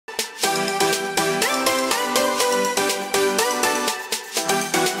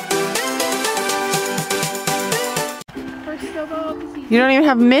You don't even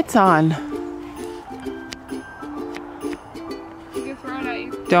have mitts on. You can throw it at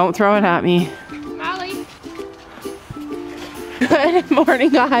you. Don't throw it at me. Molly. Good morning,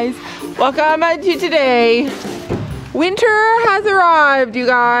 guys. Welcome to today. Winter has arrived, you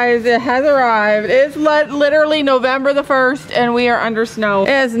guys. It has arrived. It's literally November the 1st and we are under snow.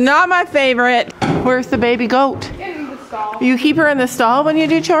 It's not my favorite. Where's the baby goat? In the stall. You keep her in the stall when you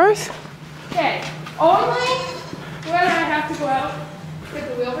do chores? Okay. Only when I have to go out, get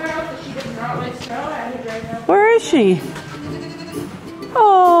the wheelbarrow out, so she does not like snow. I have to drive out. Where is she?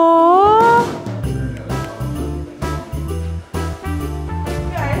 Aww.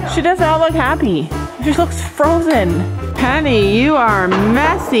 She does not look happy. She just looks frozen. Penny, you are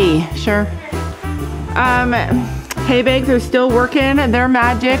messy. Sure. Hay bags are still working. They're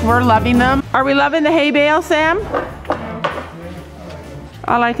magic. We're loving them. Are we loving the hay bale, Sam?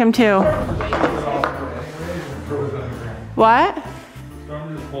 I like them too. What?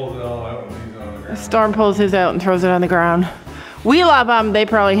 Storm just pulls it all out and leaves it on the ground. Storm pulls his out and throws it on the ground. We love them. They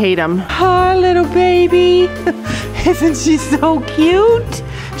probably hate them. Hi, little baby. Isn't she so cute?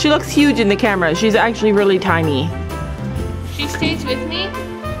 She looks huge in the camera. She's actually really tiny. She stays with me,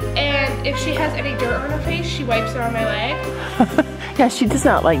 and if she has any dirt on her face, she wipes it on my leg. Yeah, she does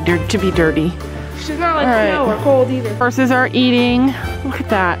not like dirt to be dirty. She does not like All right. snow or cold either. Horses are eating. Look at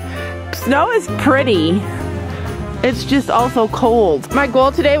that. Snow is pretty. It's just also cold. My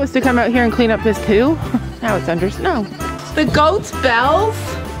goal today was to come out here and clean up this poo. Now it's under snow. The goat's bells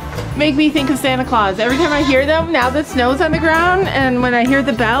make me think of Santa Claus. Every time I hear them, now that snow's on the ground, and when I hear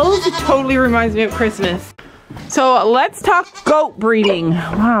the bells, it totally reminds me of Christmas. So let's talk goat breeding.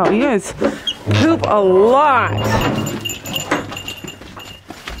 Wow, you guys poop a lot.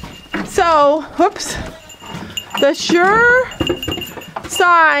 So, whoops. The sure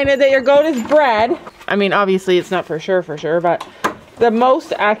sign that your goat is bred, I mean, obviously it's not for sure, but the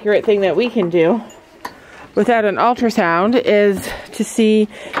most accurate thing that we can do without an ultrasound is to see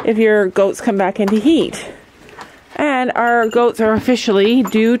if your goats come back into heat. And our goats are officially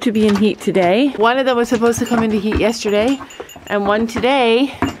due to be in heat today. One of them was supposed to come into heat yesterday, and one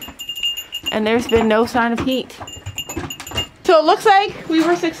today, and there's been no sign of heat. So it looks like we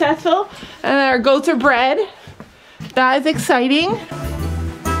were successful, and our goats are bred. That is exciting.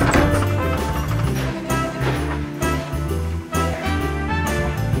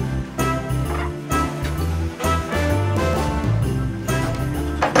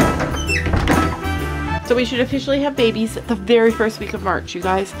 So we should officially have babies the very first week of March, you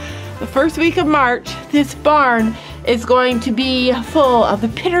guys. The first week of March, this barn is going to be full of the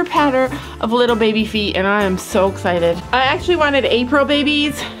pitter patter of little baby feet, and I am so excited. I actually wanted April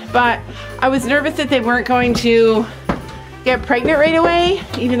babies, but I was nervous that they weren't going to get pregnant right away,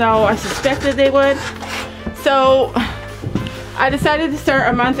 even though I suspected they would. So I decided to start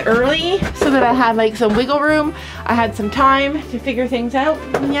a month early so that I had like some wiggle room. I had some time to figure things out.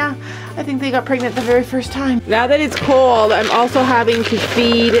 And yeah, I think they got pregnant the very first time. Now that it's cold, I'm also having to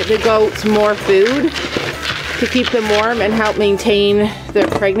feed the goats more food to keep them warm and help maintain their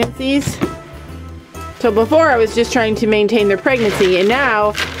pregnancies. So before I was just trying to maintain their pregnancy, and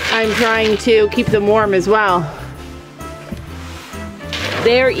now I'm trying to keep them warm as well.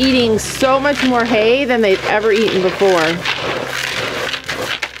 They're eating so much more hay than they've ever eaten before.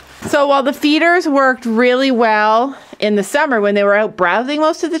 So while the feeders worked really well in the summer when they were out browsing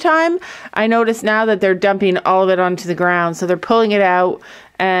most of the time, I notice now that they're dumping all of it onto the ground. So they're pulling it out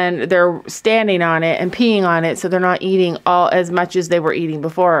and they're standing on it and peeing on it, so they're not eating all as much as they were eating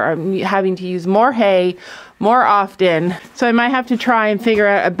before. I'm having to use more hay more often. So I might have to try and figure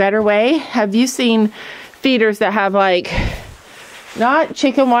out a better way. Have you seen feeders that have like, not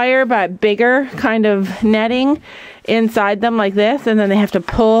chicken wire, but bigger kind of netting inside them like this, and then they have to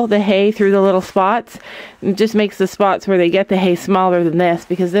pull the hay through the little spots? It just makes the spots where they get the hay smaller than this,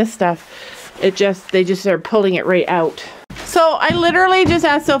 because this stuff, they just are pulling it right out. So I literally just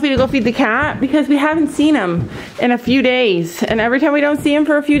asked Sophie to go feed the cat because we haven't seen him in a few days, and every time we don't see him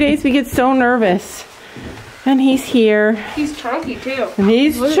for a few days we get so nervous. And he's here. He's chunky too. And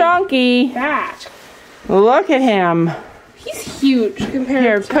he's chunky. Fat. Look at him. He's huge compared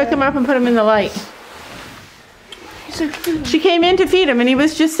Here, to... pick him up and put him in the light. He's so cute. She came in to feed him and he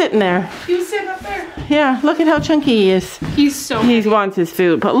was just sitting there. He was sitting up there. Yeah, look at how chunky he is. He's so He wants his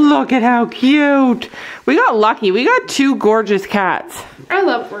food, but look at how cute. We got lucky. We got two gorgeous cats. I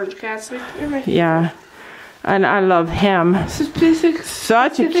love orange cats. They're my favorite. Yeah, and I love him.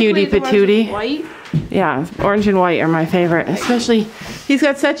 Such a cutie patootie. White. Yeah, orange and white are my favorite. Especially, he's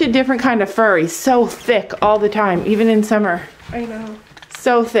got such a different kind of fur. He's so thick all the time, even in summer. I know.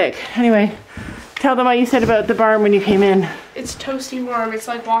 So thick. Anyway, tell them what you said about the barn when you came in. It's toasty warm. It's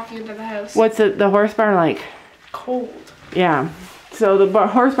like walking into the house. What's the horse barn like? Cold. Yeah. So the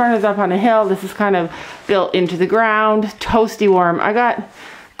horse barn is up on a hill. This is kind of built into the ground. Toasty warm. I got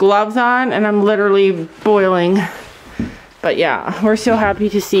gloves on and I'm literally boiling. But yeah, we're so happy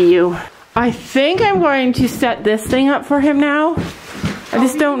to see you. I think I'm going to set this thing up for him now. I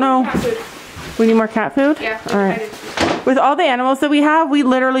just don't know. We need more cat food? Yeah. All right. With all the animals that we have, we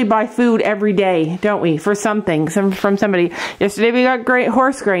literally buy food every day, don't we? For something, from somebody. Yesterday we got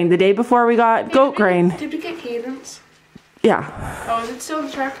horse grain. The day before we got goat grain. Did we get Cadence? Yeah. Oh, is it still in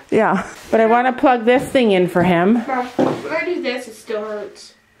the truck? Yeah. But I want to plug this thing in for him. Mom, when I do this, it still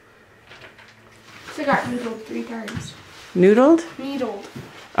hurts. So I got noodled 3 times. Noodled? Needled.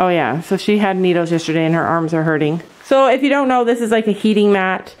 Oh yeah. So she had needles yesterday and her arms are hurting. So if you don't know, this is like a heating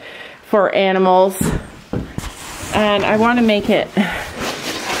mat for animals. And I want to make it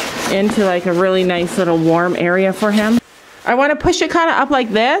into like a really nice little warm area for him. I want to push it kind of up like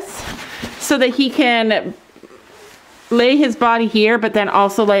this so that he can lay his body here, but then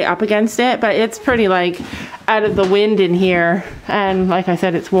also lay up against it. But it's pretty like out of the wind in here. And like I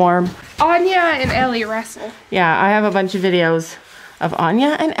said, it's warm. Anya and Ellie wrestle. Yeah, I have a bunch of videos of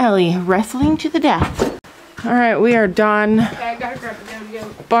Anya and Ellie wrestling to the death. All right, we are done. Okay, I gotta grab the damn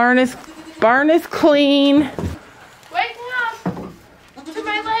goat. Barn is clean. Wake up! To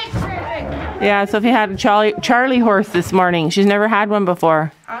my legs, Rick! Yeah, Sophie had a Charlie horse this morning. She's never had one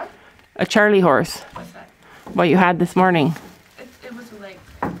before. Huh? A Charlie horse. What's that? What you had this morning. It was a leg.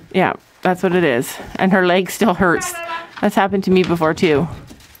 Yeah, that's what it is. And her leg still hurts. That's happened to me before too.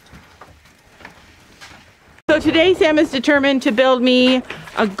 So today Sam is determined to build me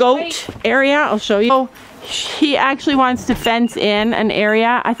a goat area. I'll show you. So he actually wants to fence in an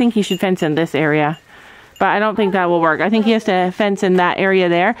area. I think he should fence in this area. But I don't think that will work. I think he has to fence in that area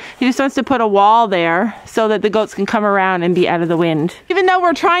there. He just wants to put a wall there so that the goats can come around and be out of the wind. Even though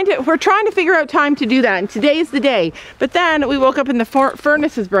we're trying to figure out time to do that, and today's the day. But then we woke up and the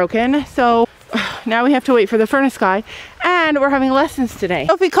furnace is broken, so now we have to wait for the furnace guy. And we're having lessons today.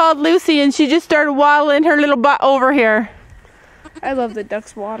 Sophie called Lucy and she just started waddling her little butt over here. I love the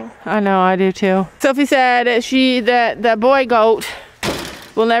ducks waddle. I know, I do too. Sophie said the boy goat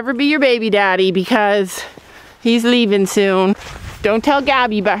will never be your baby daddy because he's leaving soon. Don't tell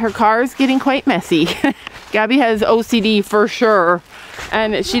Gabby, but her car is getting quite messy. Gabby has OCD for sure,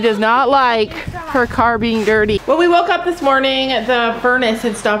 and she does not like her car being dirty. Well, we woke up this morning, the furnace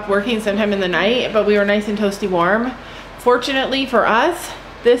had stopped working sometime in the night, but we were nice and toasty warm. Fortunately for us,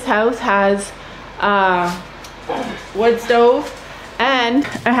 this house has a wood stove, and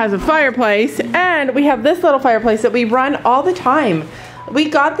it has a fireplace, and we have this little fireplace that we run all the time. We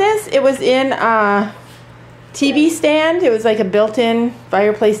got this, it was in a TV stand. It was like a built-in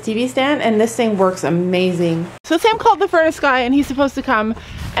fireplace TV stand, and this thing works amazing. So Sam called the furnace guy and he's supposed to come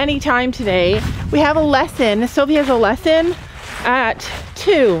anytime today. We have a lesson. Sophie has a lesson at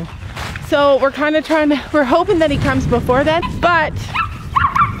 2. So we're kind of we're hoping that he comes before then, but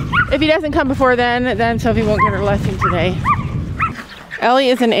if he doesn't come before then Sophie won't get her lesson today. Ellie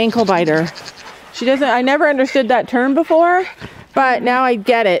is an ankle biter. I never understood that term before, but now I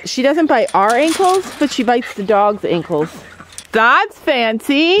get it. She doesn't bite our ankles, but she bites the dog's ankles. That's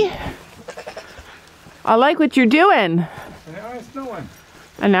fancy. I like what you're doing. And now it's snowing.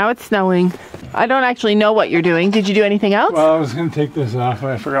 And now it's snowing. I don't actually know what you're doing. Did you do anything else? Well, I was going to take this off,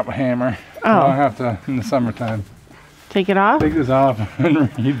 but I forgot my hammer. Oh. I'll have to, in the summertime, Take it off? take this off and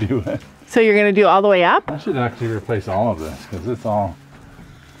redo it. So you're going to do all the way up? I should actually replace all of this because it's all...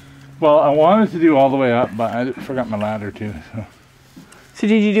 Well, I wanted to do all the way up, but I forgot my ladder too. So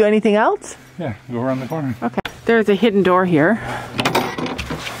did you do anything else? Yeah, go around the corner. Okay. There's a hidden door here.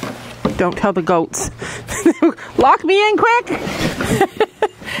 Don't tell the goats. Lock me in quick!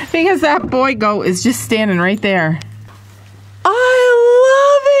 Because that boy goat is just standing right there.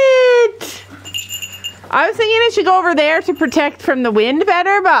 I love it! I was thinking it should go over there to protect from the wind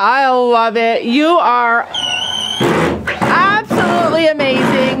better, but I love it. You are absolutely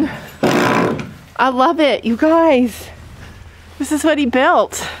amazing. I love it, you guys. This is what he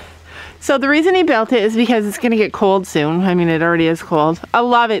built. So the reason he built it is because it's gonna get cold soon. I mean, it already is cold. I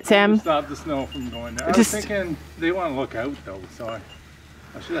love it, Sam. Stop the snow from going there. I was thinking they want to look out though, so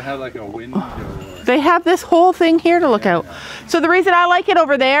I should have had like a window. Or... They have this whole thing here to look out. So the reason I like it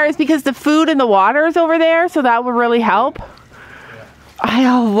over there is because the food and the water is over there, so that will really help. Yeah.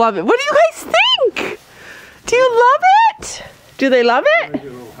 I love it. What do you guys think? Do you love it? Do they love it?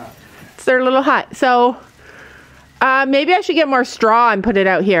 It's their little hut. So maybe I should get more straw and put it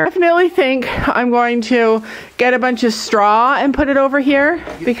out here. I definitely think I'm going to get a bunch of straw and put it over here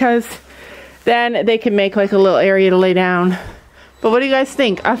because then they can make like a little area to lay down. But what do you guys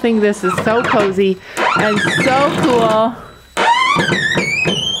think? I think this is so cozy and so cool.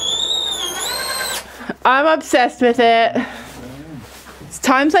 I'm obsessed with it. It's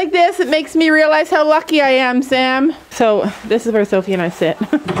times like this, it makes me realize how lucky I am, Sam. So this is where Sophie and I sit.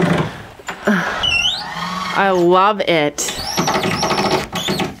 I love it.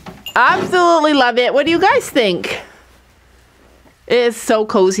 Absolutely love it. What do you guys think? It is so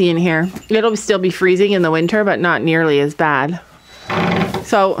cozy in here. It'll still be freezing in the winter, but not nearly as bad.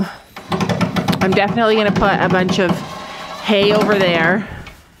 So I'm definitely gonna put a bunch of hay over there.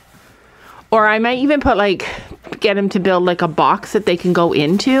 Or I might even put like, get them to build like a box that they can go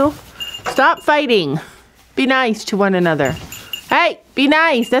into. Stop fighting. Be nice to one another. Hey, be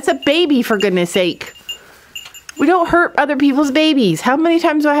nice. That's a baby, for goodness sake. We don't hurt other people's babies. How many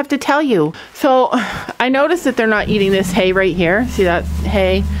times do I have to tell you? So I noticed that they're not eating this hay right here. See that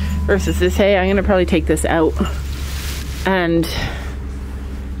hay versus this hay? I'm gonna probably take this out and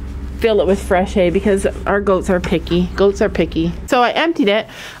fill it with fresh hay because our goats are picky. Goats are picky. So I emptied it.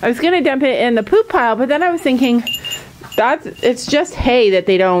 I was gonna dump it in the poop pile, but then I was thinking it's just hay that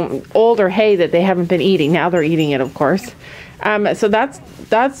they don't, older hay that they haven't been eating. Now they're eating it, of course. So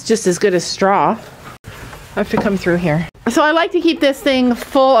that's just as good as straw. I have to come through here. So I like to keep this thing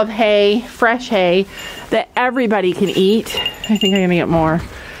full of hay, fresh hay, that everybody can eat. I think I'm gonna get more.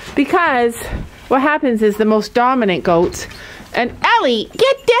 Because what happens is the most dominant goats, and Ellie,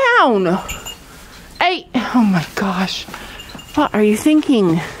 get down! Hey, oh my gosh. What are you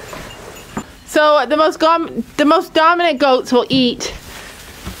thinking? So the most dominant goats will eat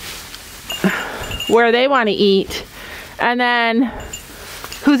where they want to eat. And then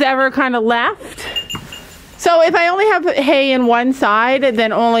who's ever kind of left. So if I only have hay in one side,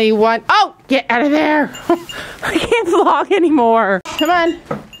 then only one, oh, get out of there. I can't vlog anymore. Come on.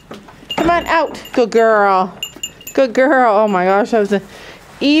 Come on, out. Good girl. Good girl. Oh my gosh, that was the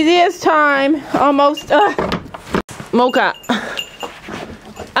easiest time. Almost. Mocha.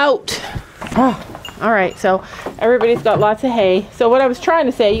 Out. Oh, all right, so everybody's got lots of hay. So what I was trying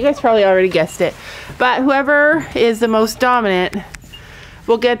to say, you guys probably already guessed it, but whoever is the most dominant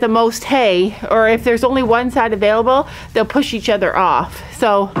will get the most hay, or if there's only one side available, they'll push each other off.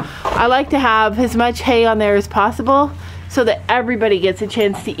 So I like to have as much hay on there as possible so that everybody gets a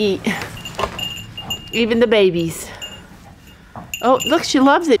chance to eat. Even the babies. Oh, look, she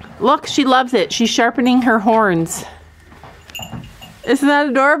loves it. Look, she loves it. She's sharpening her horns. Isn't that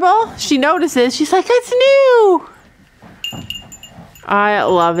adorable? She notices. She's like, it's new. I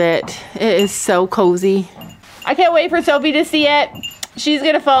love it. It is so cozy. I can't wait for Sophie to see it. She's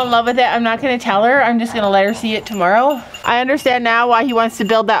going to fall in love with it. I'm not going to tell her. I'm just going to let her see it tomorrow. I understand now why he wants to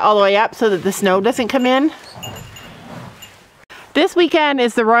build that all the way up so that the snow doesn't come in. This weekend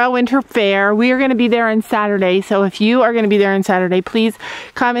is the Royal Winter Fair. We are going to be there on Saturday. So if you are going to be there on Saturday, please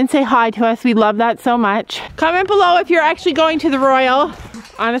come and say hi to us. We love that so much. Comment below if you're actually going to the Royal.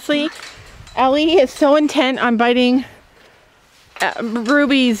 Honestly, Ellie is so intent on biting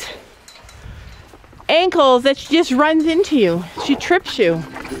Ruby's ankles that she just runs into you. She trips you.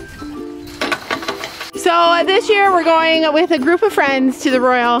 So this year we're going with a group of friends to the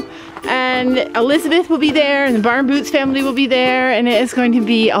Royal, and Elizabeth will be there and the Barn Boots family will be there, and it is going to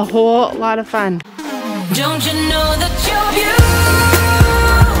be a whole lot of fun. Don't you know that you're beautiful?